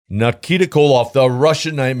Nikita Koloff, the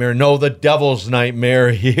Russian nightmare, no, the devil's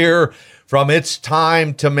nightmare, here from It's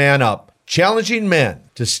Time to Man Up, challenging men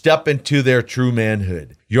to step into their true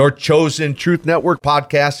manhood. Your chosen Truth Network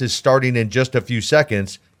podcast is starting in just a few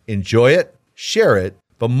seconds. Enjoy it, share it,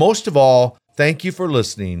 but most of all, thank you for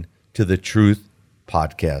listening to the Truth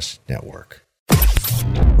Podcast Network.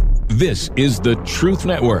 This is the Truth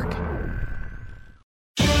Network.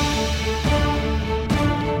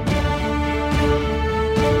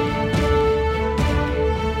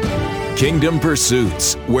 Kingdom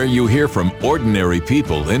Pursuits, where you hear from ordinary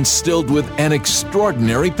people instilled with an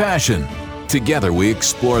extraordinary passion. Together we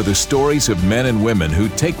explore the stories of men and women who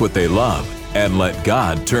take what they love and let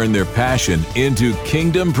God turn their passion into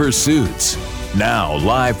kingdom pursuits. Now,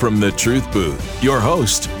 live from the Truth Booth, your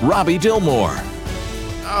host, Robbie Dillmore.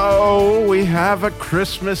 Oh, we have a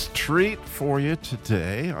Christmas treat for you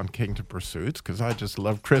today on Kingdom Pursuits, because I just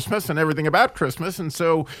love Christmas and everything about Christmas. And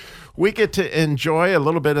so we get to enjoy a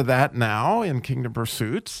little bit of that now in Kingdom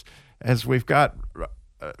Pursuits, as we've got,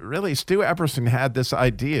 really, Stu Epperson had this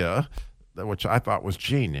idea, which I thought was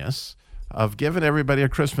genius, of giving everybody a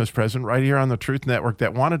Christmas present right here on the Truth Network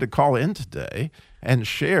that wanted to call in today and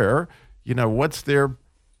share, what's their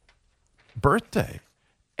birthday.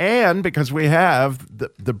 And because we have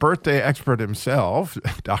the birthday expert himself,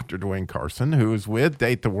 Dr. Dwayne Carson, who is with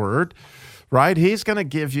Date the Word, right? He's going to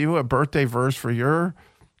give you a birthday verse for your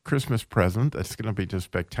Christmas present. That's going to be just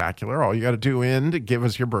spectacular. All you got to do to give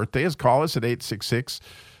us your birthday is call us at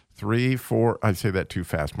 866-34, I say that too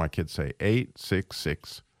fast. My kids say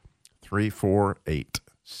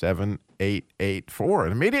 866-348-7884.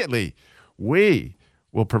 And immediately we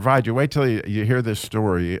will provide you. Wait till you hear this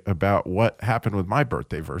story about what happened with my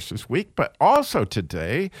birthday verse this week. But also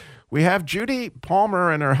today, we have Judy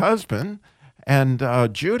Palmer and her husband. And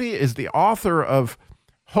Judy is the author of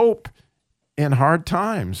Hope in Hard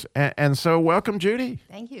Times. And so welcome, Judy.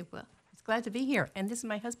 Thank you. Well, it's glad to be here. And this is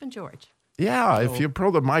my husband, George. Yeah, if you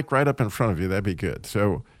pull the mic right up in front of you, that'd be good.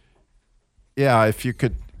 So, yeah, if you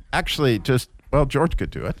could actually George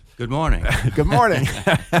could do it. Good morning. Good morning.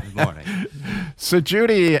 Good morning. So,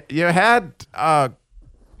 Judy, you had an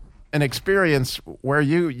experience where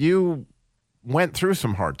you went through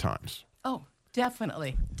some hard times. Oh,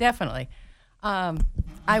 definitely.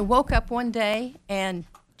 I woke up one day and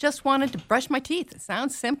just wanted to brush my teeth. It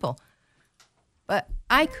sounds simple, but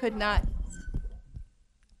I couldn't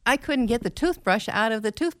get the toothbrush out of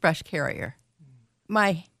the toothbrush carrier.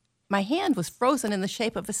 My hand was frozen in the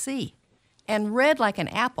shape of a C and red like an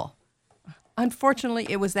apple. Unfortunately,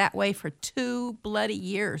 it was that way for 2 bloody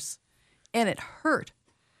years, and it hurt.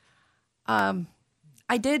 I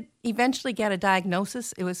did eventually get a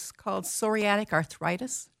diagnosis. It was called psoriatic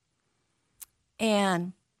arthritis.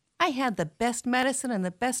 And I had the best medicine and the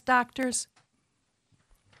best doctors.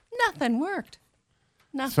 Nothing worked.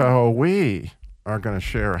 Nothing. So we are going to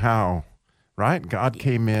share how, right? God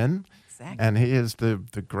came in. Exactly. And he is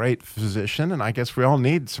the great physician, and I guess we all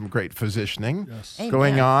need some great physicianing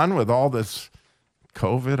going on with all this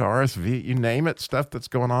COVID, RSV, you name it, stuff that's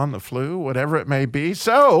going on, the flu, whatever it may be.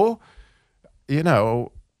 So, I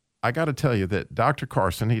got to tell you that Dr.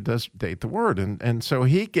 Carson, he does Date the Word, and so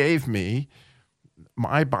he gave me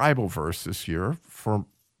my Bible verse this year for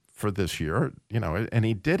this year, and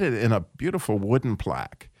he did it in a beautiful wooden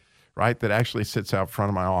plaque, right, that actually sits out front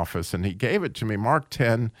of my office, and he gave it to me, Mark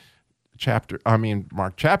chapter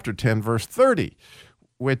 10, verse 30,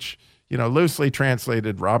 which, loosely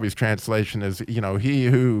translated, Robbie's translation is, he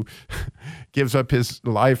who gives up his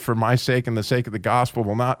life for my sake and the sake of the gospel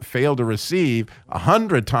will not fail to receive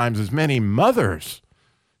 100 times as many mothers,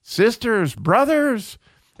 sisters, brothers,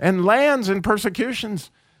 and lands and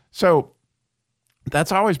persecutions. So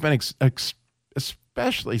that's always been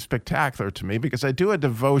especially spectacular to me, because I do a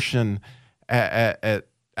devotion at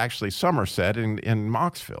actually Somerset in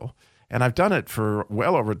Mocksville. And I've done it for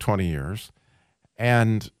well over 20 years.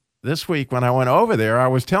 And this week when I went over there, I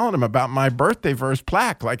was telling him about my birthday verse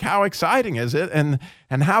plaque. Like, how exciting is it? And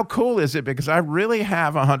how cool is it? Because I really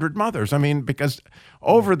have 100 mothers. I mean, because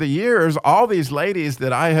over the years, all these ladies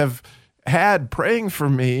that I have had praying for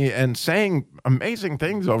me and saying amazing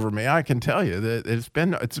things over me, I can tell you that it's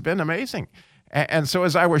been amazing. And so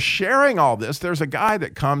as I was sharing all this, there's a guy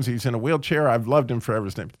that comes, he's in a wheelchair. I've loved him forever.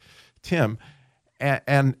 His name's Tim.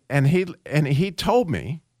 And he told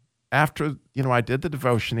me after, I did the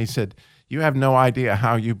devotion, he said, "You have no idea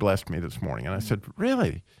how you blessed me this morning." And I said,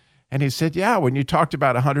 "Really?" And he said, "Yeah, when you talked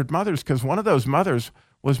about 100 mothers, because one of those mothers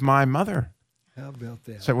was my mother." How about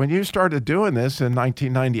that? So when you started doing this in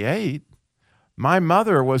 1998, my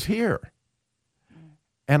mother was here.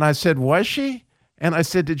 And I said, "Was she?" And I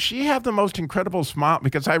said, did she have the most incredible smile?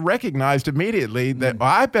 Because I recognized immediately that, well,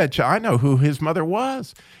 I bet you I know who his mother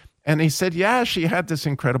was. And he said, yeah, she had this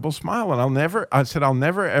incredible smile. And I said, I'll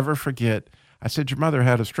never, ever forget. I said, your mother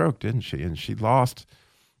had a stroke, didn't she? And she lost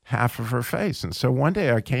half of her face. And so one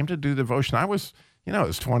day I came to do devotion. I was, it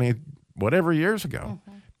was 20 whatever years ago.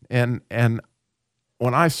 And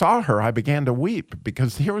when I saw her, I began to weep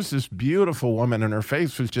because here was this beautiful woman and her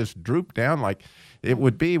face was just drooped down like it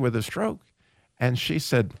would be with a stroke. And she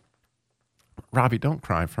said, Robbie, don't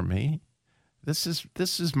cry for me. This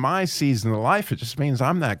is my season of life. It just means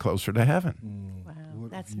I'm that closer to heaven. Wow,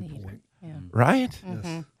 that's neat. Yeah. Right?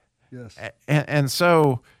 Yes. And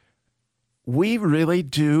so we really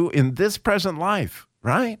do in this present life,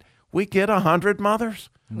 right? We get 100 mothers.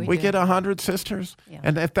 We do. get 100 sisters. Yeah.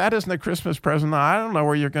 And if that isn't a Christmas present, I don't know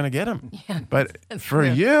where you're going to get them. Yeah, But that's for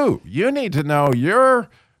true. you need to know your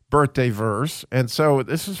birthday verse. And so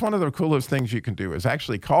this is one of the coolest things you can do is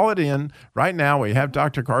actually call it in right now. We have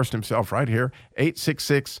Dr. Carson himself right here,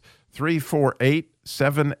 866-348-7884,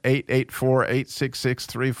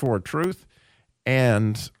 866-34-TRUTH.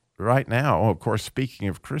 And right now, of course, speaking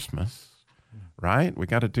of Christmas, right? We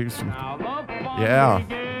got to do some. Yeah.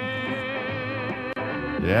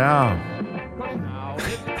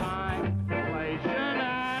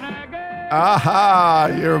 Aha!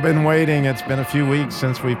 You've been waiting. It's been a few weeks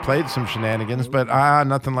since we played some shenanigans, but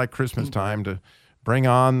nothing like Christmas time to bring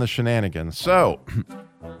on the shenanigans. So,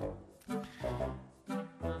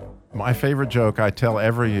 my favorite joke I tell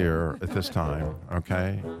every year at this time,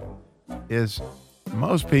 okay, is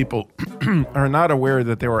most people are not aware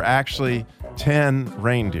that there were actually 10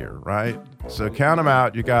 reindeer, right? So count them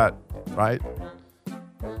out. You got, right?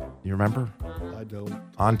 You remember? I don't.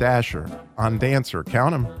 On Dasher, on Dancer,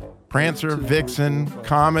 count them. Prancer, Vixen,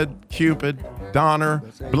 Comet, Cupid, Donner,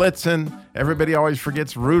 Blitzen. Everybody always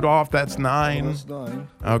forgets Rudolph. That's 9. That's 9.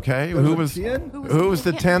 Okay, There who was was 10? who was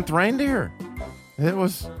the 10th reindeer? It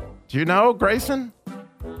was. Do you know, Grayson?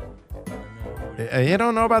 You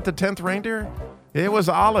don't know about the 10th reindeer? It was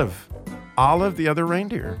Olive. Olive, the other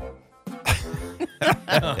reindeer.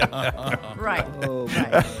 Right. Oh,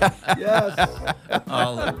 Right. yes.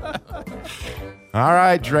 All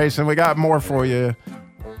right, Drayson, we got more for you.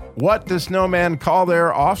 What does snowman call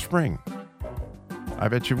their offspring? I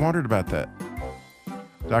bet you've wondered about that.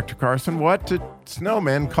 Dr. Carson, what did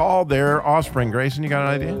snowmen call their offspring? Grayson, you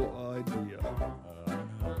got an idea? No idea.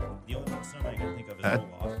 The only snowman I can think of is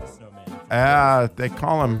Olaf, the snowman. They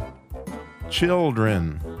call them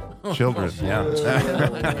children. Children,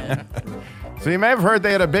 yeah. So you may have heard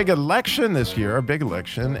they had a big election this year, a big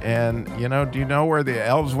election. And, do you know where the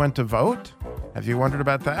elves went to vote? Have you wondered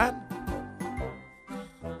about that?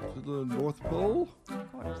 To the North Pole?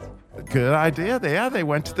 Good idea. They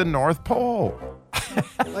went to the North Pole.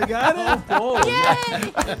 I got it.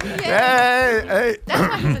 Yay! Hey. That's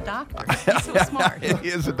why he's a doctor. He's so smart. He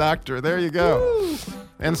is a doctor. There you go.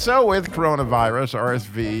 And so with coronavirus,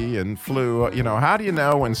 RSV, and flu, how do you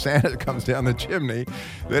know when Santa comes down the chimney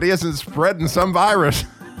that he isn't spreading some virus?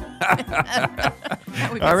 I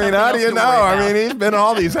mean, how do you know? I mean, he's been in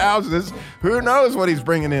all these houses. Who knows what he's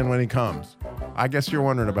bringing in when he comes? I guess you're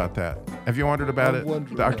wondering about that. Have you wondered about I'm it,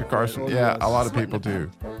 wondering Dr. about Carson? that. Oh, Yeah, yes. a lot of people do.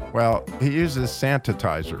 Well, he uses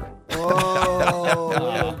sanitizer.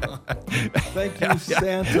 Oh, thank you,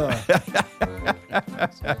 Santa.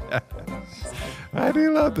 I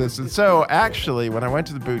do love this. And so, actually, when I went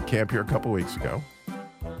to the boot camp here a couple weeks ago,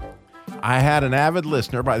 I had an avid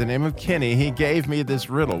listener by the name of Kenny. He gave me this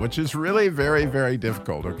riddle, which is really very, very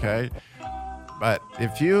difficult, okay? But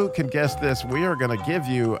if you can guess this, we are going to give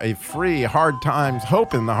you a free Hard Times,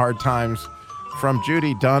 Hope in the Hard Times from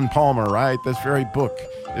Judy Dunn Palmer, right? This very book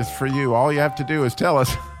is for you. All you have to do is tell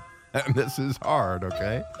us, and this is hard,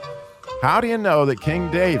 okay? How do you know that King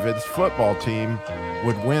David's football team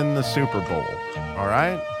would win the Super Bowl? All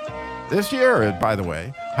right? This year, by the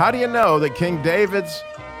way, how do you know that King David's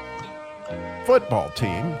football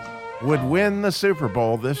team would win the Super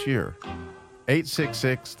Bowl this year?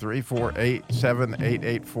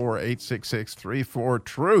 866-348-7884,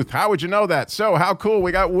 866-34-TRUTH. How would you know that? So how cool.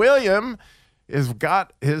 We got William has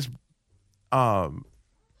got his birthday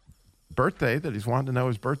that he's wanting to know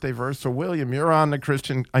his birthday verse. So William, you're on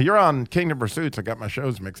you're on Kingdom Pursuits. I got my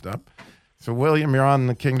shows mixed up. So William, you're on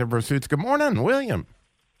the Kingdom Pursuits. Good morning, William.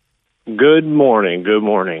 Good morning. Good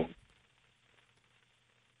morning.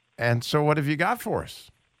 And so what have you got for us?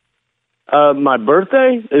 My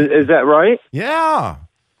birthday? Is that right? Yeah.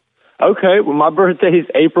 Okay. Well, my birthday is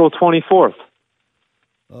April 24th.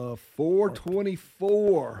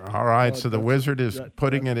 424. All right. So the wizard is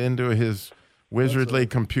putting it into his Wizardly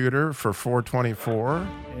Computer for $4.24.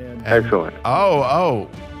 And Excellent.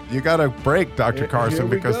 You got a break, Dr. Carson, here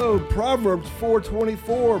we because go. Proverbs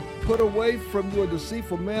 4:24. Put away from you a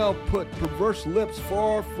deceitful mouth. Put perverse lips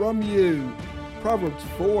far from you. Proverbs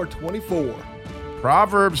 4:24.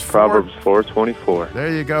 Proverbs 4:24. There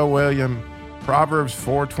you go, William. Proverbs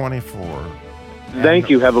 4:24. Thank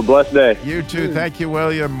you. Have a blessed day. You too. Thank you,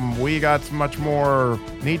 William. We got much more.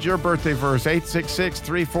 Need your birthday verse,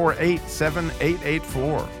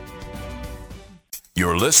 866-348-7884.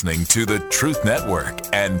 You're listening to the Truth Network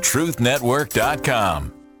and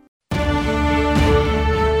truthnetwork.com.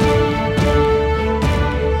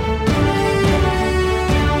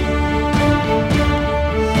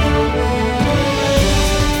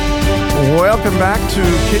 Welcome back to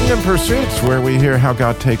Kingdom Pursuits, where we hear how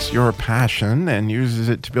God takes your passion and uses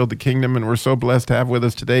it to build the kingdom. And we're so blessed to have with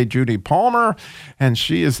us today Judy Palmer, and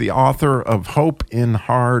she is the author of Hope in the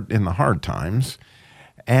Hard Times.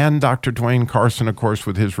 And Dr. Dwayne Carson, of course,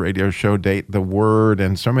 with his radio show, Date the Word,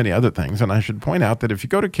 and so many other things. And I should point out that if you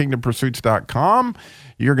go to kingdompursuits.com,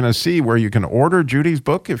 you're going to see where you can order Judy's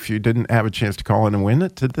book if you didn't have a chance to call in and win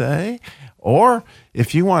it today. Or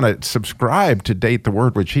if you want to subscribe to Date the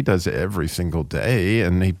Word, which he does every single day,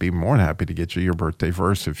 and he'd be more than happy to get you your birthday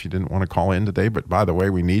verse if you didn't want to call in today. But by the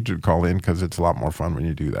way, we need you to call in because it's a lot more fun when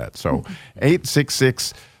you do that. So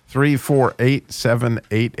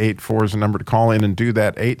 866-348-7884 is the number to call in and do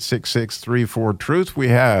that. 866-34-TRUTH. We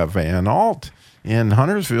have Ann Alt in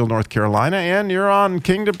Huntersville, North Carolina. Ann, you're on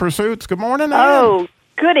Kingdom Pursuits. Good morning, Ann. Oh,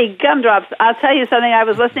 goody gumdrops. I'll tell you something. I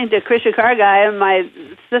was listening to Krisha Kargai, and my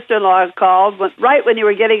sister-in-law called right when you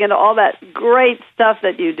were getting into all that great stuff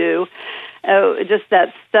that you do, just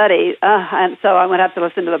that study. And so I'm going to have to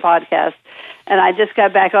listen to the podcast. And I just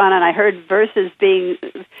got back on, and I heard verses being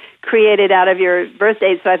created out of your birth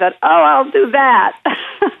date, so I thought, I'll do that.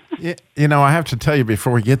 You know, I have to tell you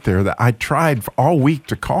before we get there that I tried all week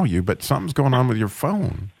to call you, but something's going on with your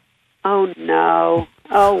phone. Oh, no.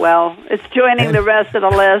 Oh, well, it's joining the rest of the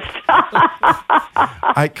list.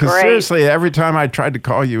 Because seriously, every time I tried to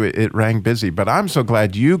call you, it rang busy. But I'm so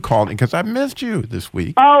glad you called me because I missed you this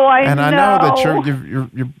week. Oh, I know. And I know that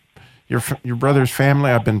your brother's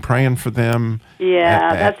family, I've been praying for them.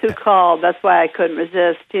 Yeah, that's who called. That's why I couldn't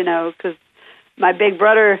resist, because my big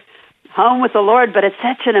brother, home with the Lord, but it's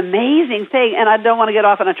such an amazing thing. And I don't want to get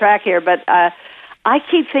off on a track here, but I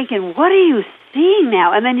keep thinking, what are you seeing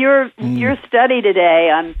now? And then your study today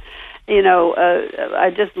on,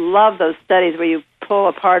 I just love those studies where you pull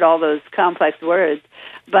apart all those complex words.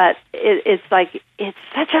 But it's like, it's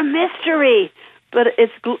such a mystery. But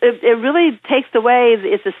it really takes away,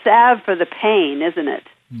 it's a salve for the pain, isn't it?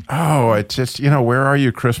 Oh, it's just, where are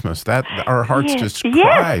you, Christmas? That our hearts just cry.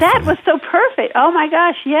 Yes, that was so perfect. Oh, my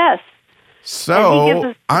gosh, yes.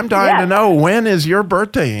 So, I'm dying to know, when is your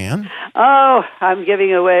birthday, Ann? Oh, I'm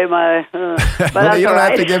giving away my... but well, you don't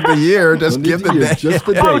have to give the year, just give the date. Just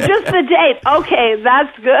the date. Oh, just the date. Okay,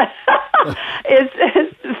 that's good. It's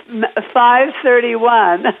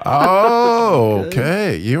 5/31. Oh,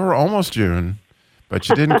 okay. You were almost June, but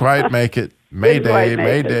you didn't quite make it. May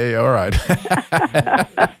Day, all right.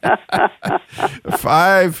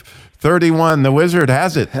 5/31, the wizard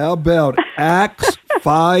has it. How about Acts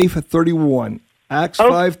 5:31? Acts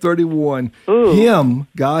 5:31. Him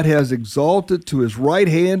God has exalted to his right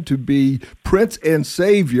hand to be Prince and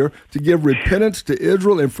Savior, to give repentance to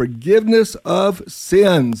Israel and forgiveness of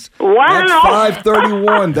sins. Wow. Acts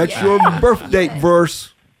 5:31. That's your birth date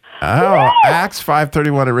verse. Oh, Acts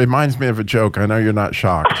 5:31. It reminds me of a joke. I know you're not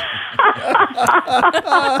shocked.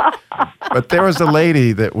 But there was a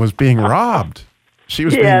lady that was being robbed. She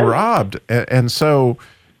was being robbed. And so,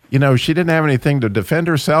 she didn't have anything to defend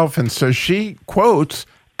herself. And so she quotes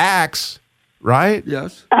Acts, right?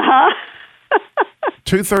 Yes.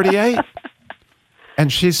 2:38.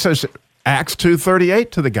 And she says, Acts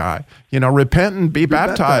 2:38 to the guy, repent and be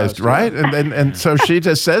baptized, right? Yeah. And so she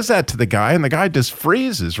just says that to the guy, and the guy just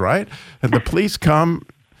freezes, right? And the police come,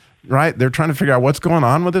 right? They're trying to figure out what's going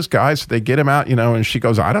on with this guy, so they get him out, and she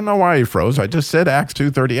goes, I don't know why he froze. I just said Acts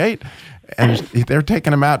 2:38. And they're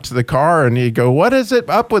taking him out to the car, and you go, what is it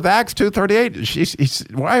up with Acts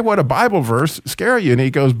 2:38? Why would a Bible verse scare you? And he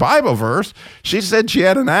goes, Bible verse? She said she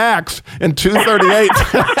had an axe in 2:38.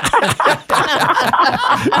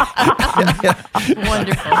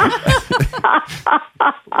 Wonderful.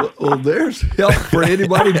 Well, there's help for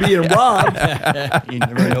anybody being robbed. You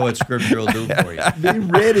never know what Scripture will do for you. Be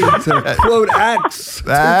ready to quote Acts 2:38.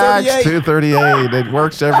 Acts 2:38. It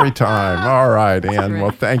works every time. All right, Ann.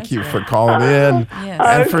 Well, thank you for calling in Yes.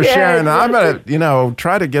 and for sharing. I'm going to,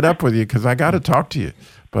 try to get up with you because I got to talk to you.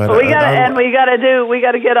 But we got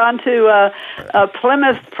to get on to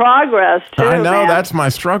Plymouth Progress too. I know, man. That's my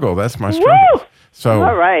struggle. Woo! So,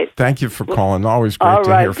 all right. Thank you for calling. Always great All to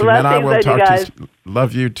right. hear from you. And I will Blessings, talk guys. to you.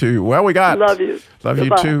 Love you too. Well, we got Love you.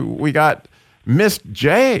 Goodbye. too. We got Miss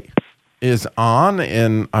J is on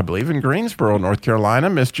I believe in Greensboro, North Carolina.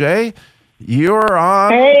 Miss J, you're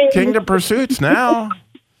on Kingdom Pursuits now.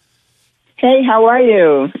 Hey, how are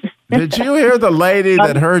you? Did you hear the lady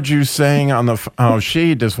that heard you sing on the?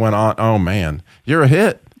 She just went on. Oh man, you're a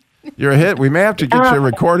hit. You're a hit. We may have to get you a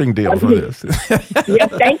recording deal for this.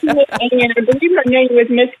 Yes, thank you, Miss Ann. I believe her name was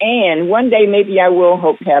Miss Ann. One day, maybe I will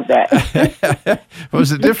hope to have that. It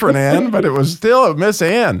was a different Ann, but it was still a Miss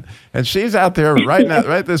Ann, and she's out there right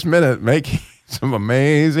this minute making some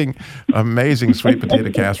amazing sweet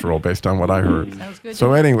potato casserole based on what I heard. Sounds good.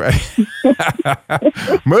 So anyway,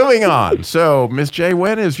 moving on. So Miss J,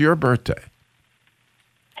 when is your birthday?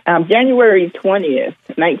 January 20th,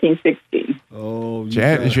 1960. Oh,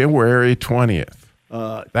 January 20th.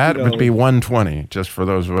 That would be 120, just for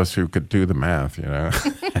those of us who could do the math, you know.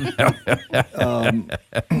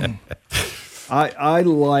 I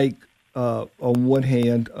like, on one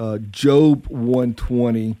hand, Job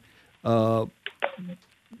 120,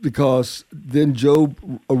 because then Job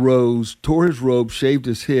arose, tore his robe, shaved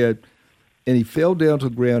his head, and he fell down to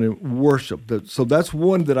the ground and worshiped. So that's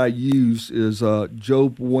one that I use is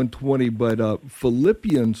Job 120, but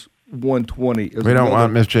Philippians 120 is we don't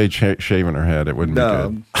want Miss J shaving her head. It wouldn't be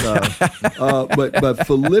good. No. But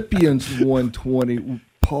Philippians 120,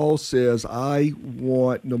 Paul says, I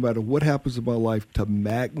want, no matter what happens in my life, to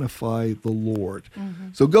magnify the Lord.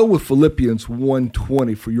 Mm-hmm. So go with Philippians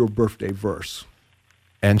 120 for your birthday verse.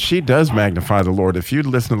 And she does magnify the Lord. If you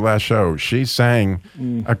listen to the last show, she sang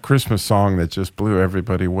a Christmas song that just blew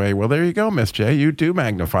everybody away. Well, there you go, Miss J. You do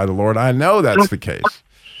magnify the Lord. I know that's the case.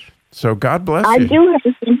 So God bless you.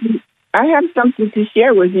 I have something to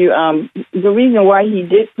share with you. The reason why he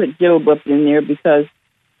did put Job up in there, because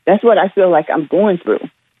that's what I feel like I'm going through,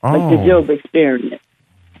 like the Job experience.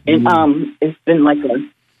 And it's been like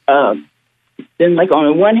on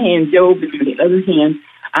the one hand, Job, and on the other hand,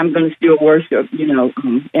 I'm going to still worship,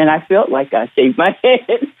 and I felt like I shaved my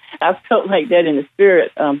head. I felt like that in the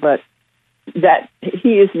spirit, but that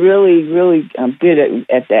he is really, really good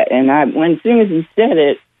at that. And as soon as he said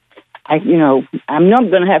it, I'm not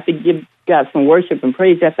going to have to give God some worship and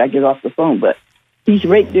praise after I get off the phone, but he's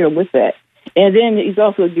right there with that. And then he's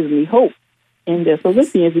also giving me hope in the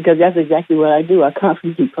Philippians, because that's exactly what I do. I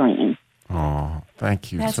constantly keep praying. Oh,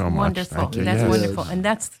 thank you so much. Wonderful. That's wonderful. And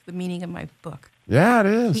that's the meaning of my book. Yeah, it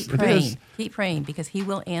is. Keep praying. Keep praying, because he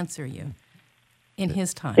will answer you in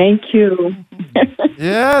his time. Thank you.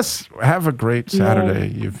 Yes. Have a great Saturday.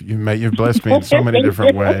 You've blessed me in so many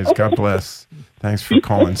different ways. God bless. Thanks for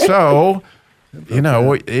calling. So,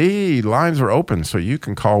 lines are open, so you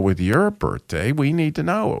can call with your birthday. We need to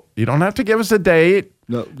know. You don't have to give us a date.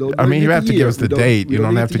 No, you have to give us the date. You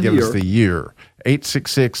don't have to give us the year.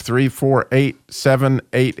 866-348-7884,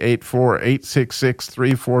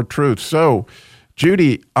 866-34-TRUTH. So,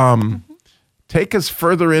 Judy, take us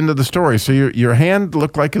further into the story. So your hand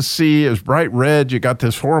looked like a C. It was bright red. You got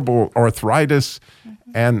this horrible arthritis,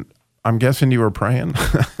 and I'm guessing you were praying?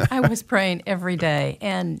 I was praying every day,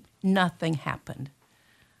 and nothing happened.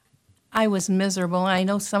 I was miserable. I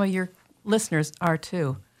know some of your listeners are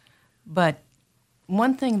too. But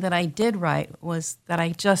one thing that I did right was that I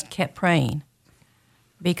just kept praying,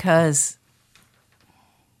 because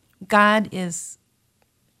God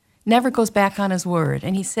never goes back on his word.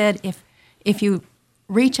 And he said, if you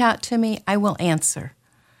reach out to me, I will answer.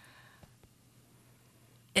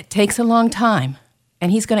 It takes a long time,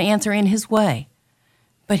 and he's going to answer in his way,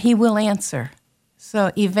 but he will answer.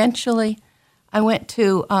 So eventually I went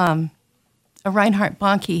to a Reinhard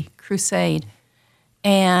Bonnke crusade,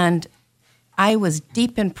 and I was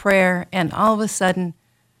deep in prayer, and all of a sudden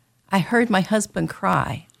I heard my husband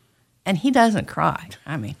cry, and he doesn't cry.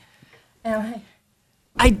 And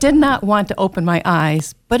I did not want to open my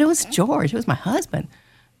eyes, but it was George. It was my husband.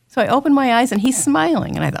 So I opened my eyes, and he's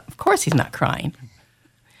smiling, and I thought, of course he's not crying.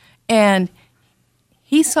 And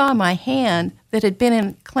he saw my hand that had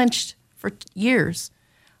been clenched for years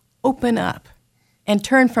open up and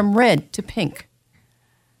turn from red to pink.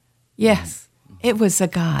 Yes, it was a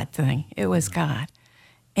God thing. It was God.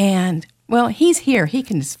 And, well, he's here. He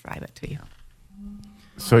can describe it to you.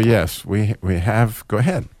 So, yes, we have. Go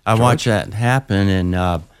ahead. I watched that happen,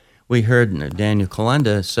 and we heard Daniel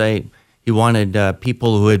Kalenda say he wanted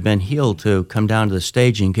people who had been healed to come down to the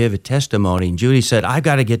stage and give a testimony. And Judy said, I've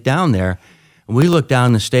got to get down there. And we looked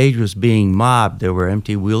down, the stage was being mobbed. There were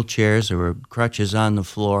empty wheelchairs. There were crutches on the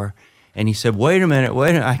floor. And he said, wait a minute,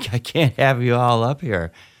 I can't have you all up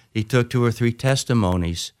here. He took 2 or 3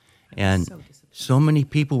 testimonies, and so many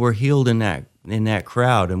people were healed in that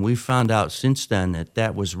crowd. And we found out since then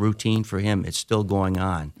that was routine for him. It's still going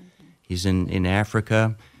on. He's in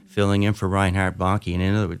Africa, filling in for Reinhard Bonnke,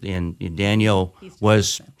 and Daniel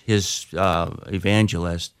was his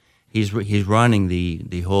evangelist. He's running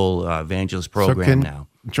the whole evangelist program now.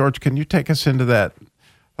 George, can you take us into that?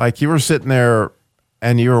 Like, you were sitting there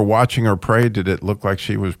and you were watching her pray. Did it look like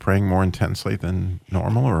she was praying more intensely than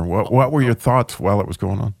normal, or what were your thoughts while it was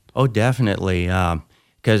going on? Oh, definitely.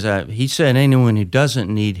 Because he said anyone who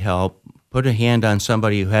doesn't need help, put a hand on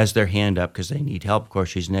somebody who has their hand up because they need help. Of course,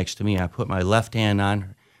 she's next to me. I put my left hand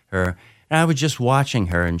on her, and I was just watching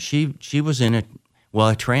her, and she was in a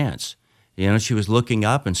trance. She was looking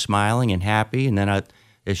up and smiling and happy, and then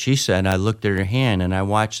as she said, I looked at her hand, and I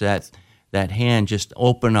watched that hand just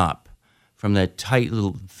open up from that tight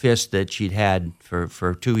little fist that she'd had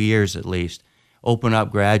for 2 years at least, open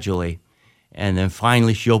up gradually. And then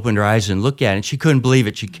finally she opened her eyes and looked at it, and she couldn't believe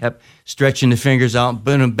it. She kept stretching the fingers out and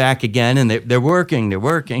putting them back again, and they're working.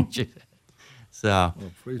 So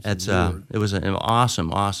it was an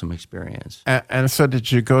awesome experience. And so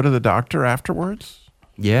did you go to the doctor afterwards?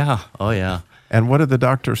 Yeah. Oh, yeah. And what did the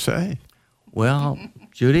doctor say? Well,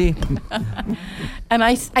 Judy? And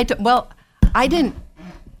I didn't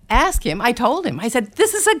ask him. I told him. I said,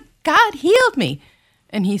 this is God healed me.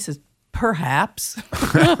 And he says, perhaps.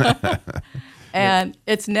 And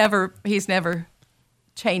he's never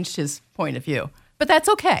changed his point of view. But that's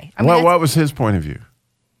okay. What was his point of view?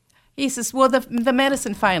 He says, well, the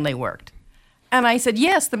medicine finally worked. And I said,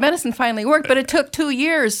 yes, the medicine finally worked, but it took 2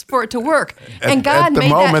 years for it to work. And God made that. At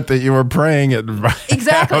the moment that you were praying it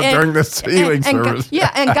exactly during the healing service.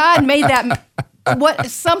 And God made that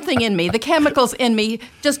something in me, the chemicals in me,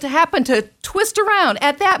 just happened to twist around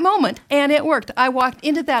at that moment, and it worked. I walked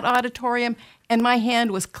into that auditorium, and my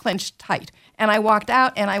hand was clenched tight. And I walked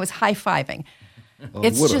out, and I was high-fiving. Oh,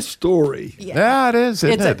 what a story. Yeah, it is,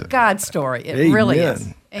 isn't it? It's a God story. It really is.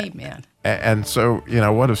 Amen. And so,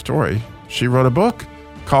 what a story. She wrote a book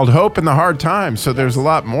called Hope in the Hard Times. So there's a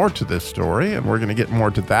lot more to this story, and we're going to get more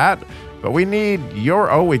to that. But we need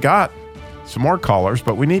we got some more callers,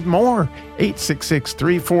 but we need more.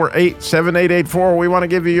 866-348-7884. We want to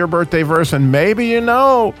give you your birthday verse, and maybe you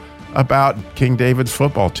know about King David's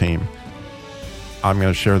football team. I'm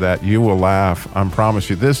going to share that. You will laugh. I promise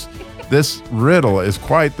you. This riddle is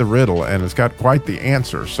quite the riddle, and it's got quite the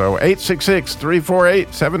answer. So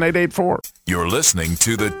 866-348-7884. You're listening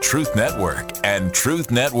to the Truth Network and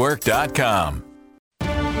truthnetwork.com.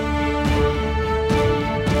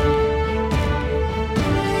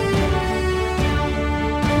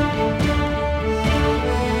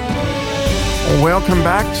 Welcome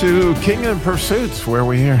back to Kingdom Pursuits, where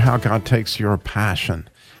we hear how God takes your passion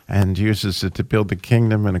and uses it to build the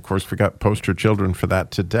kingdom. And of course, we got poster children for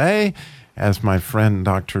that today, as my friend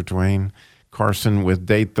Dr. Dwayne Carson with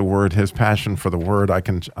Date the Word, his passion for the Word. I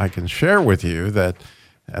can share with you that,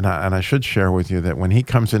 and I should share with you that when he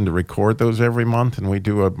comes in to record those every month, and we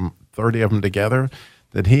do 30 of them together,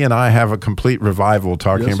 that he and I have a complete revival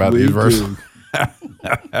talking about these verses.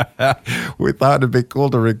 We thought it'd be cool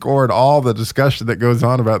to record all the discussion that goes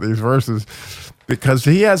on about these verses, because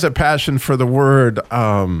he has a passion for the Word,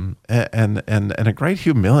 and a great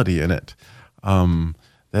humility in it. That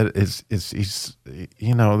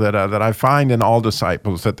that I find in all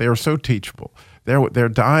disciples, that they are so teachable. They're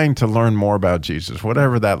dying to learn more about Jesus,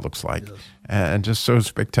 whatever that looks like, yes. And just so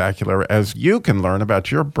spectacular. As you can learn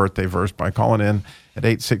about your birthday verse by calling in at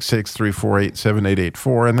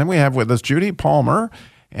 866-348-7884. And then we have with us Judy Palmer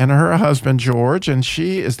and her husband George, and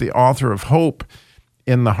she is the author of Hope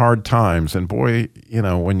in the Hard Times. And boy,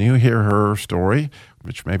 when you hear her story,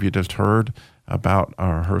 which maybe you just heard about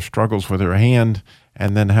her struggles with her hand,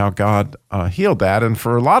 and then how God healed that. And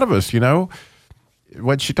for a lot of us,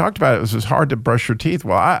 what she talked about, it was hard to brush your teeth.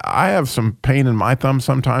 Well, I have some pain in my thumb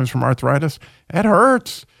sometimes from arthritis. It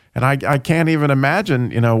hurts. And I can't even imagine,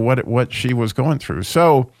 what she was going through.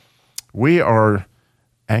 So we are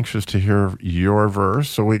anxious to hear your verse.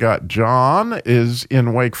 So we got John is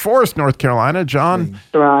in Wake Forest, North Carolina. John.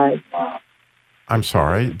 Right. I'm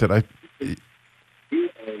sorry. Did I...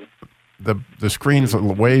 The screen's a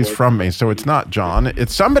ways from me, so it's not John.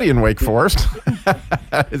 It's somebody in Wake Forest.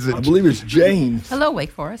 Is it? I believe it's Jane. Hello,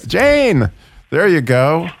 Wake Forest. Jane, there you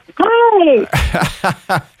go.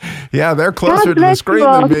 Hi. Yeah, they're closer to the screen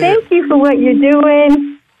than me. Thank you for what you're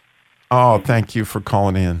doing. Oh, thank you for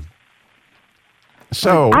calling in.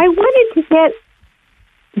 So I wanted to get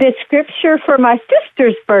the scripture for my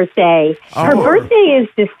sister's birthday. Her birthday is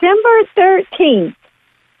December 13th.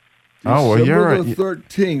 Oh, well, December the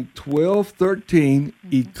 13th, 12:13,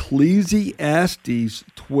 Ecclesiastes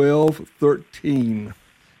 12:13.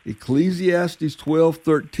 Ecclesiastes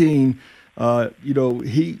 12:13.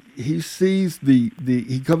 He sees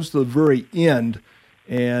he comes to the very end,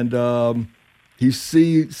 and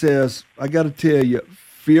says, I got to tell you,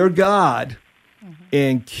 fear God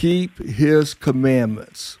and keep His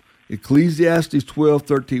commandments. Ecclesiastes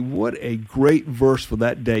 12:13. What a great verse for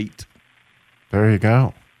that date. There you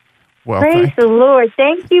go. Well, praise the Lord.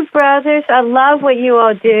 Thank you, brothers. I love what you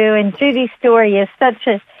all do, and Judy's story is such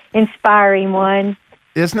an inspiring one.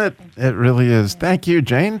 Isn't it? It really is. Thank you,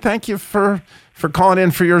 Jane. Thank you for calling in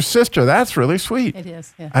for your sister. That's really sweet. It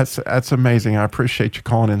is, yeah. That's amazing. I appreciate you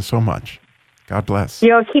calling in so much. God bless.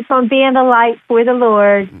 You'll keep on being a light for the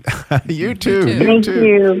Lord. You too. Thank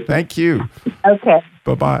you. Thank you. Okay.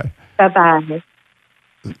 Bye-bye. Bye-bye.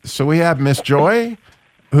 So we have Miss Joy,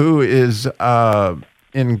 who is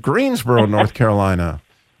in Greensboro, North Carolina.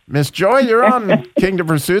 Miss Joy, you're on Kingdom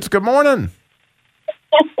Pursuits. Good morning.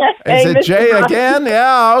 Is it Jay again?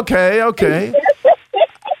 Yeah, okay.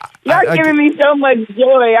 Y'all giving me so much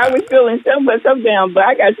joy. I was feeling so down, but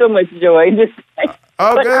I got so much joy.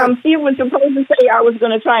 But she was supposed to say I was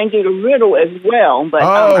going to try and do the riddle as well. But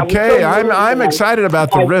okay, I'm excited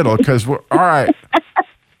about the riddle because all right.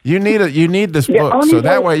 You need this book so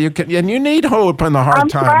that way you can, and you need hope in the hard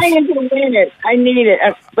times. I'm trying to win it. I need it,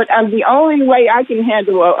 but the only way I can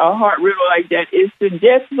handle a hard riddle like that is to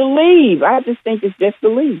just believe. I just think it's just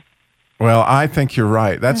believe. Well, I think you're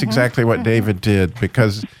right. That's exactly what David did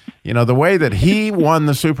because, the way that he won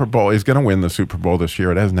the Super Bowl, he's going to win the Super Bowl this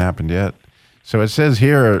year. It hasn't happened yet. So it says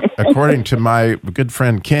here, according to my good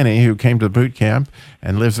friend Kenny, who came to the boot camp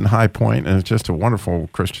and lives in High Point and is just a wonderful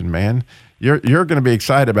Christian man, you're going to be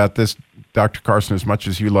excited about this, Dr. Carson, as much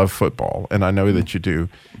as you love football, and I know that you do.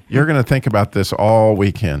 You're going to think about this all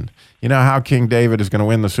weekend. You know how King David is going to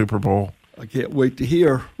win the Super Bowl? I can't wait to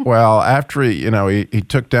hear. Well, after he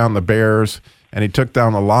took down the Bears and he took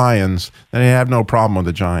down the Lions, then he had no problem with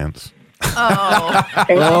the Giants. Oh,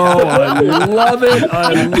 I love it.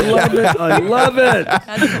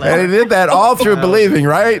 And he did that all through believing,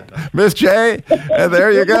 right, Miss J? And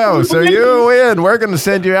there you go. So you win. We're going to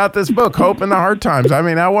send you out this book, Hope in the Hard Times. I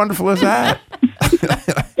mean, how wonderful is that?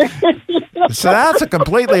 So that's a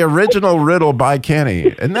completely original riddle by Kenny.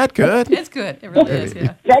 Isn't that good? It's good. It really is,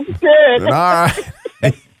 yeah. That's good. All right.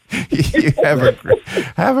 You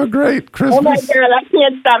have a great Christmas. Oh my God, I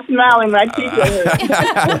can't stop smiling. My teeth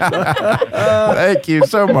are Thank you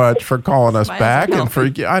so much for calling us back, and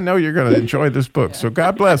I know you're going to enjoy this book. So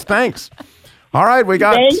God bless. Thanks. All right,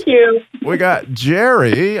 Thank you. We got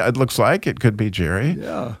Jerry. It looks like it could be Jerry.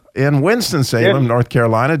 Yeah. In Winston-Salem, North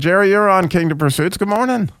Carolina. Jerry, you're on Kingdom Pursuits. Good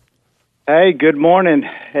morning. Hey, good morning.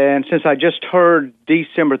 And since I just heard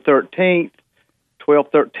December 13th,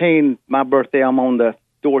 12/13, my birthday, I'm on the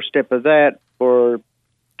doorstep of that for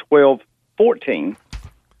 12/14.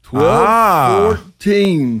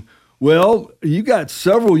 12/14. Well, you got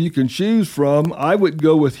several you can choose from. I would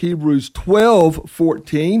go with Hebrews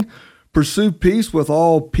 12:14. Pursue peace with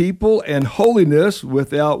all people and holiness,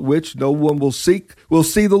 without which no one will see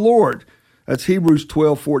the Lord. That's Hebrews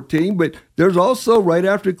 12:14. But there's also right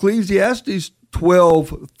after Ecclesiastes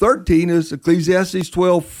 12:13 is Ecclesiastes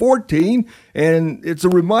 12:14, and it's a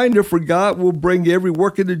reminder, for God will bring every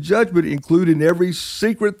work into judgment, including every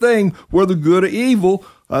secret thing, whether good or evil.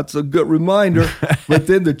 That's a good reminder. But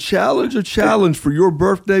then the challenge for your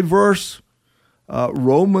birthday verse,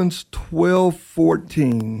 Romans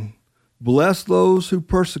 12:14. Bless those who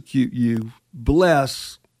persecute you.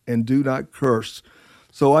 Bless and do not curse.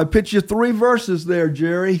 So I pitch you 3 verses there,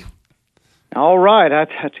 Jerry. All right. I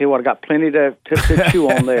tell you what, I got plenty to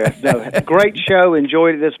chew on there. No, great show.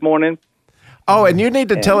 Enjoyed it this morning. Oh, and you need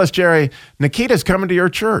to tell us, Jerry, Nikita's coming to your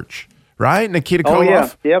church, right? Nikita Koloff? Oh, yeah.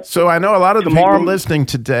 Yep. So I know a lot of the people listening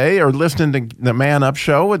today are listening to the Man Up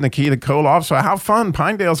Show with Nikita Koloff. So how fun.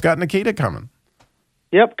 Pinedale's got Nikita coming.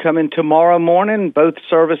 Yep, coming tomorrow morning, both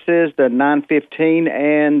services, the 9:15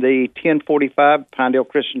 and the 10:45, Pinedale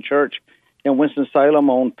Christian Church in Winston-Salem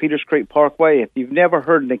on Peters Creek Parkway. If you've never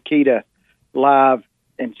heard Nikita live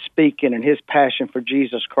and speaking and his passion for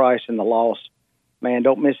Jesus Christ and the lost, man,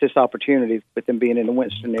 don't miss this opportunity with them being in the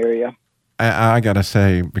Winston area. I got to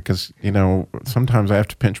say, because, sometimes I have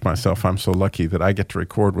to pinch myself. I'm so lucky that I get to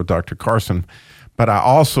record with Dr. Carson, but I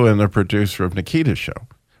also am the producer of Nikita's show,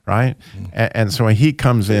 right? Mm-hmm. And so when he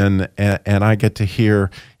comes in and I get to hear,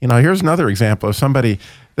 here's another example of somebody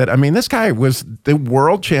that, this guy was the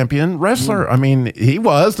world champion wrestler. He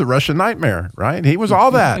was the Russian Nightmare, right? He was all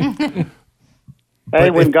that. Hey,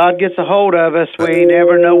 when God gets a hold of us, we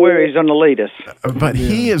never know where He's going to lead us. But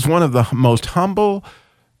He is one of the most humble.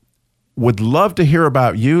 Would love to hear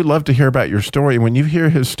about you, love to hear about your story. When you hear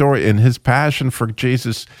his story and his passion for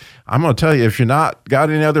Jesus, I'm going to tell you, if you're not got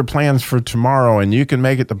any other plans for tomorrow and you can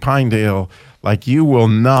make it to Pinedale, like you will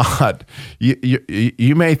not.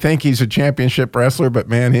 You may think he's a championship wrestler, but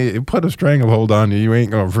man, he put a stranglehold on you. You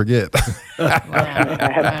ain't going to forget.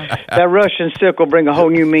 That Russian stick will bring a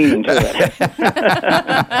whole new meaning to it.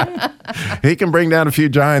 He can bring down a few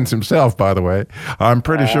giants himself, by the way. I'm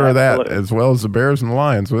pretty sure of that, as well as the Bears and the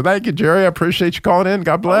Lions. Well, thank you, Jerry. I appreciate you calling in.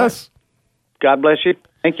 God bless. God bless you.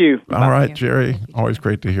 Thank you. All right, Jerry. Always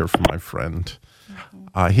great to hear from my friend.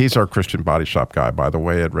 He's our Christian Body Shop guy, by the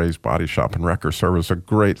way, at Ray's Body Shop and Wrecker Service, a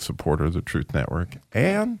great supporter of the Truth Network.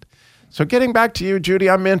 And so getting back to you, Judy,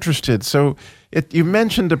 I'm interested. So you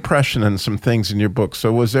mentioned depression and some things in your book.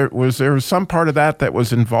 So was there some part of that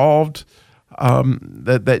was involved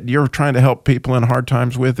that you're trying to help people in hard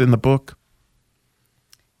times with in the book?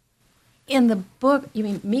 In the book, you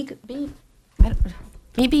mean me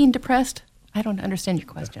being depressed? I don't understand your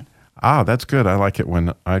question. That's good. I like it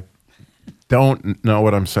when I don't know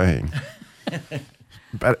what I'm saying.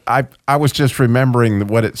 But I was just remembering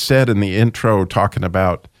what it said in the intro, talking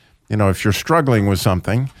about, if you're struggling with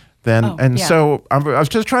something, then, so I was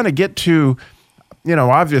just trying to get to,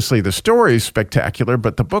 obviously the story is spectacular,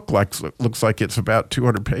 but the book looks like it's about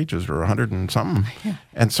 200 pages or 100 and something. Yeah.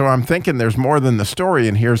 And so I'm thinking there's more than the story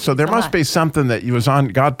in here. So there must be something that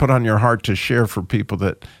God put on your heart to share for people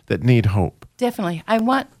that need hope. Definitely.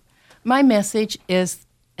 My message is,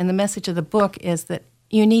 and the message of the book is that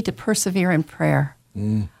you need to persevere in prayer.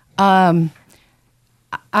 I've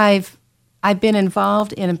been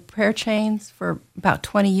involved in prayer chains for about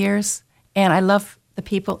 20 years, and I love the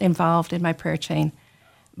people involved in my prayer chain.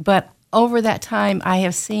 But over that time, I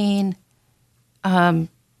have seen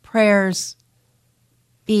prayers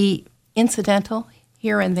be incidental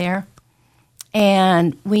here and there,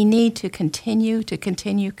 and we need to continue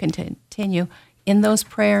in those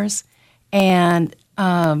prayers, and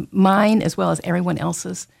mine as well as everyone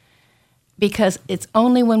else's, because it's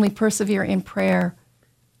only when we persevere in prayer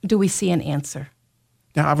do we see an answer.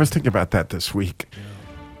 Yeah, I was thinking about that this week,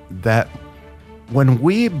 that when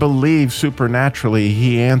we believe supernaturally,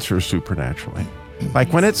 He answers supernaturally.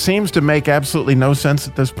 Like when it seems to make absolutely no sense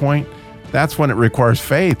at this point, that's when it requires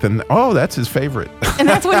faith, and that's His favorite. And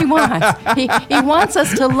that's what He wants. He wants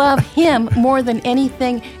us to love Him more than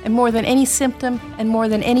anything, and more than any symptom, and more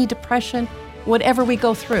than any depression, whatever we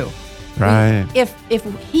go through. Right. If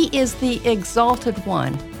He is the exalted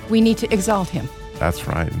one, we need to exalt Him. That's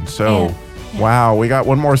right. And so, wow, we got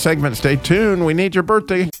one more segment. Stay tuned. We need your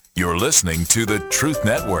birthday. You're listening to the Truth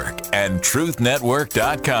Network and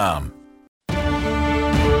truthnetwork.com.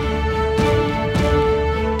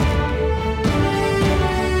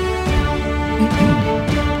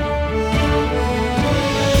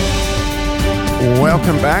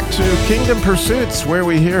 Welcome back to Kingdom Pursuits, where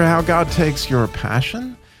we hear how God takes your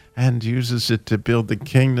passion and uses it to build the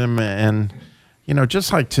kingdom. And,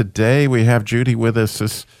 just like today, we have Judy with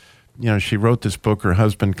us. She wrote this book. Her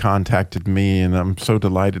husband contacted me, and I'm so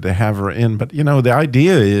delighted to have her in. But, the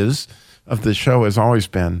idea of the show has always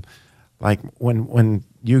been, like, when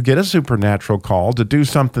you get a supernatural call to do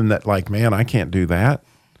something that, like, man, I can't do that.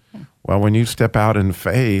 Well, when you step out in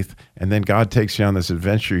faith and then God takes you on this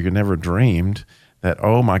adventure you never dreamed, that,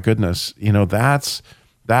 oh my goodness,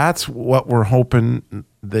 that's what we're hoping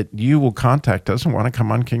that you will contact us and want to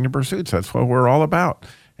come on Kingdom Pursuits. That's what we're all about.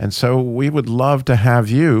 And so we would love to have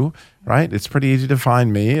you, right? It's pretty easy to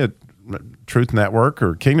find me at Truth Network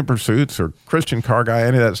or Kingdom Pursuits or Christian Car Guy.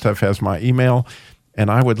 Any of that stuff has my email. And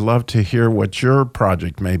I would love to hear what your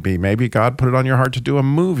project may be. Maybe God put it on your heart to do a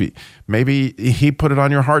movie. Maybe He put it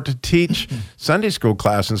on your heart to teach Sunday school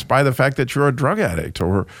class in spite of the fact that you're a drug addict,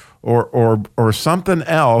 or something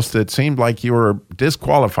else that seemed like you were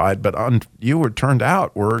disqualified, but you were turned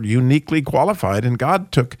out were uniquely qualified, and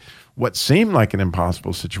God took what seemed like an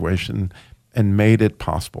impossible situation and made it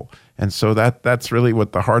possible. And so that's really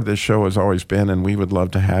what the heart of this show has always been, and we would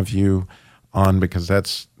love to have you on, because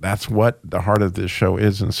that's what the heart of this show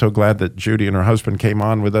is. And so glad that Judy and her husband came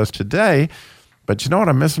on with us today. But you know what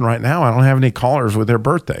I'm missing right now? I don't have any callers with their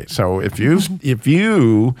birthday. So if you,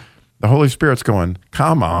 the Holy Spirit's going,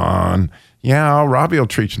 come on. Yeah, Robbie will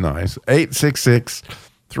treat you nice.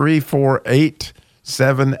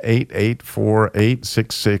 866-348-7884,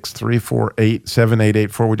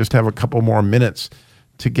 866-348-7884. We just have a couple more minutes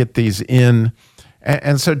to get these in.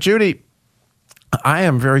 And so, Judy, I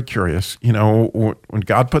am very curious. When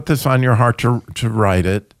God put this on your heart to write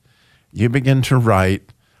it, you begin to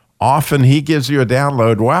write. often he gives you a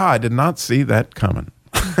download. Wow, I did not see that coming.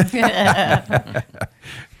 That's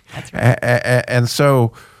right. And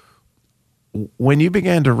so when you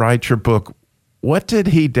began to write your book, what did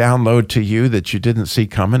he download to you that you didn't see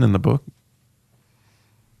coming in the book?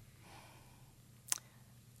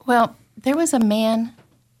 Well, there was a man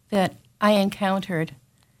that I encountered,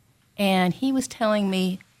 and he was telling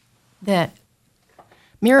me that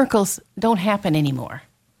miracles don't happen anymore.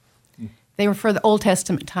 They were for the Old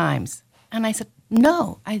Testament times. And I said,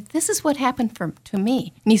 no, this is what happened to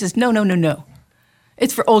me. And he says, no.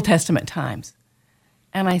 It's for Old Testament times.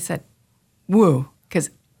 And I said, whoa, because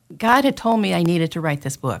God had told me I needed to write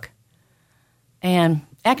this book. And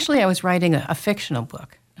actually, I was writing a fictional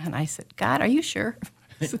book. And I said, God, are you sure?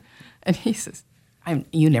 And he says,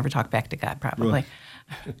 you never talk back to God, probably. Right.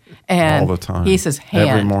 And all the time. He says, hand.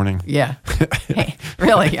 Every morning. Yeah.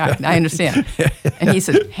 Really, I understand. And he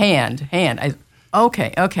says, hand.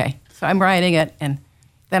 Okay. So I'm writing it, and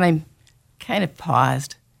then I kind of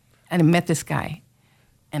paused, and I met this guy.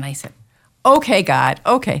 And I said, okay, God,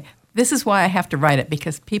 okay. This is why I have to write it,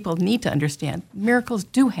 because people need to understand miracles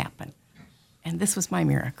do happen. And this was my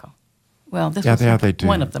miracle. Well, this was they do.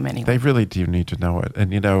 one of them anyway. They really do need to know it.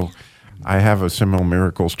 And, I have a similar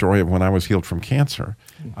miracle story of when I was healed from cancer.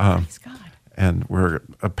 Praise God. And where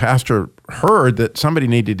a pastor heard that somebody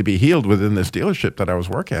needed to be healed within this dealership that I was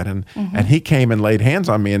working at. And he came and laid hands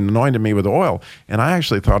on me and anointed me with oil. And I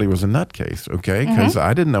actually thought he was a nutcase, okay? Because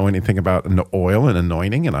I didn't know anything about oil and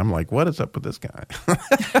anointing. And I'm like, what is up with this guy?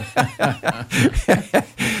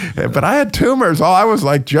 But I had tumors. I was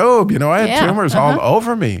like Job, I had tumors all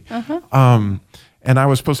over me. And I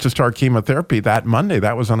was supposed to start chemotherapy that Monday.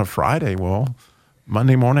 That was on a Friday. Well,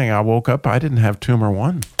 Monday morning I woke up, I didn't have tumor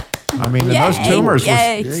 1. I mean, and those tumors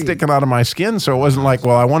were sticking out of my skin, so it wasn't like,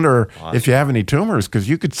 well, I wonder if you have any tumors, because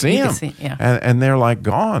you could see them, and they're like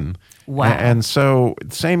gone. Wow. And so,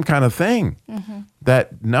 same kind of thing.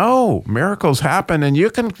 That no, miracles happen, and you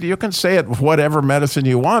can say it with whatever medicine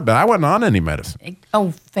you want, but I wasn't on any medicine.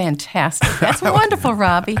 Oh, fantastic. That's wonderful,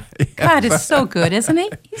 Robbie. God is so good, isn't he?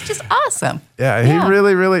 He's just awesome. Yeah, he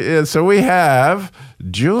really, really is. So we have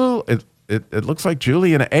It looks like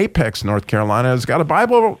Julie in Apex, North Carolina, has got a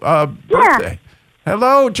Bible birthday.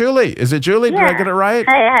 Hello, Julie. Is it Julie? Yeah. Did I get it right?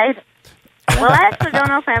 Hey. Well, I actually don't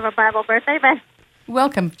know if I have a Bible birthday, but...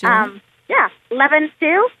 Welcome, Julie.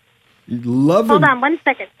 11-2. 11. Hold on 1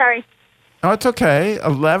 second. Sorry. Oh, it's okay.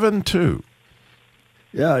 11-2.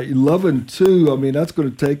 Yeah, 11-2. I mean, that's going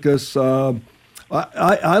to take us...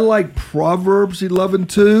 I like Proverbs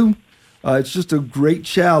 11-2. It's just a great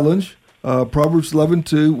challenge. Proverbs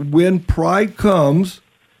 11:2, when pride comes,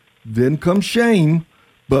 then comes shame,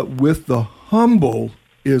 but with the humble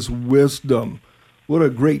is wisdom. What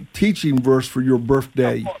a great teaching verse for your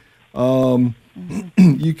birthday. You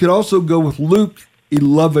could also go with Luke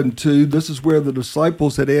 11:2. This is where the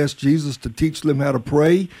disciples had asked Jesus to teach them how to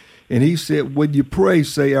pray. And he said, when you pray,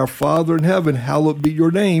 say, our Father in heaven, hallowed be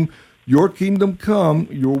your name. Your kingdom come,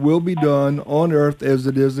 your will be done on earth as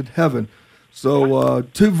it is in heaven. So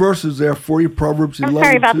 2 verses there for you, Proverbs 11. I'm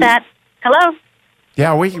sorry about that. Hello?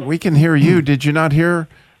 Yeah, we can hear you. Did you not hear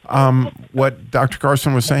what Dr.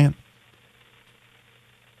 Carson was saying?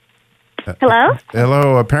 Hello?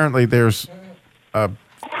 Hello. Apparently there's a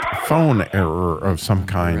phone error of some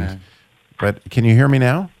kind. But can you hear me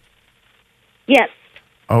now? Yes.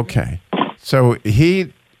 Okay. So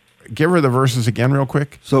give her the verses again real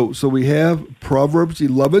quick. So we have Proverbs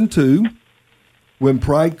 11:2. When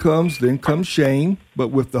pride comes, then comes shame, but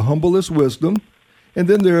with the humble is wisdom. And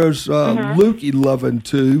then there's Luke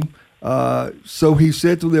 11:2. So he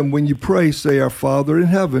said to them, when you pray, say, our Father in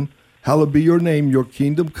heaven, hallowed be your name, your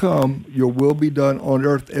kingdom come, your will be done on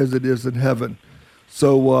earth as it is in heaven.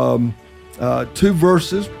 So 2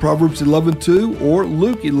 verses, Proverbs 11:2 or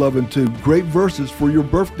Luke 11:2. Great verses for your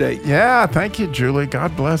birthday. Yeah, thank you, Julie.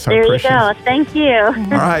 God bless. I there appreciate you go. it. Thank you.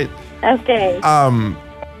 All right. Okay.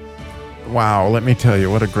 Wow, let me tell you,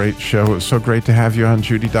 what a great show. It's so great to have you on,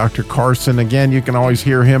 Judy. Dr. Carson. Again, you can always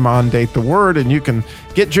hear him on Date the Word, and you can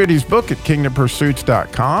get Judy's book at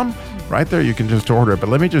kingdompursuits.com. Right there, you can just order it. But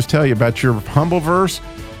let me just tell you about your humble verse.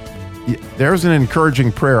 There's an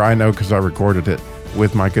encouraging prayer, I know because I recorded it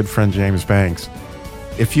with my good friend James Banks.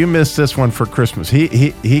 If you missed this one for Christmas,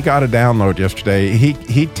 he got a download yesterday.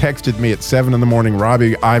 He texted me at 7 a.m,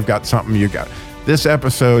 Robbie, I've got something you got. This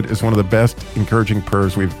episode is one of the best encouraging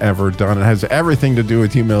prayers we've ever done. It has everything to do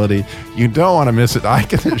with humility. You don't want to miss it. I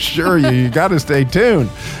can assure you, you got to stay tuned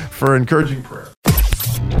for encouraging prayer.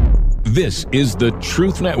 This is the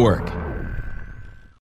Truth Network.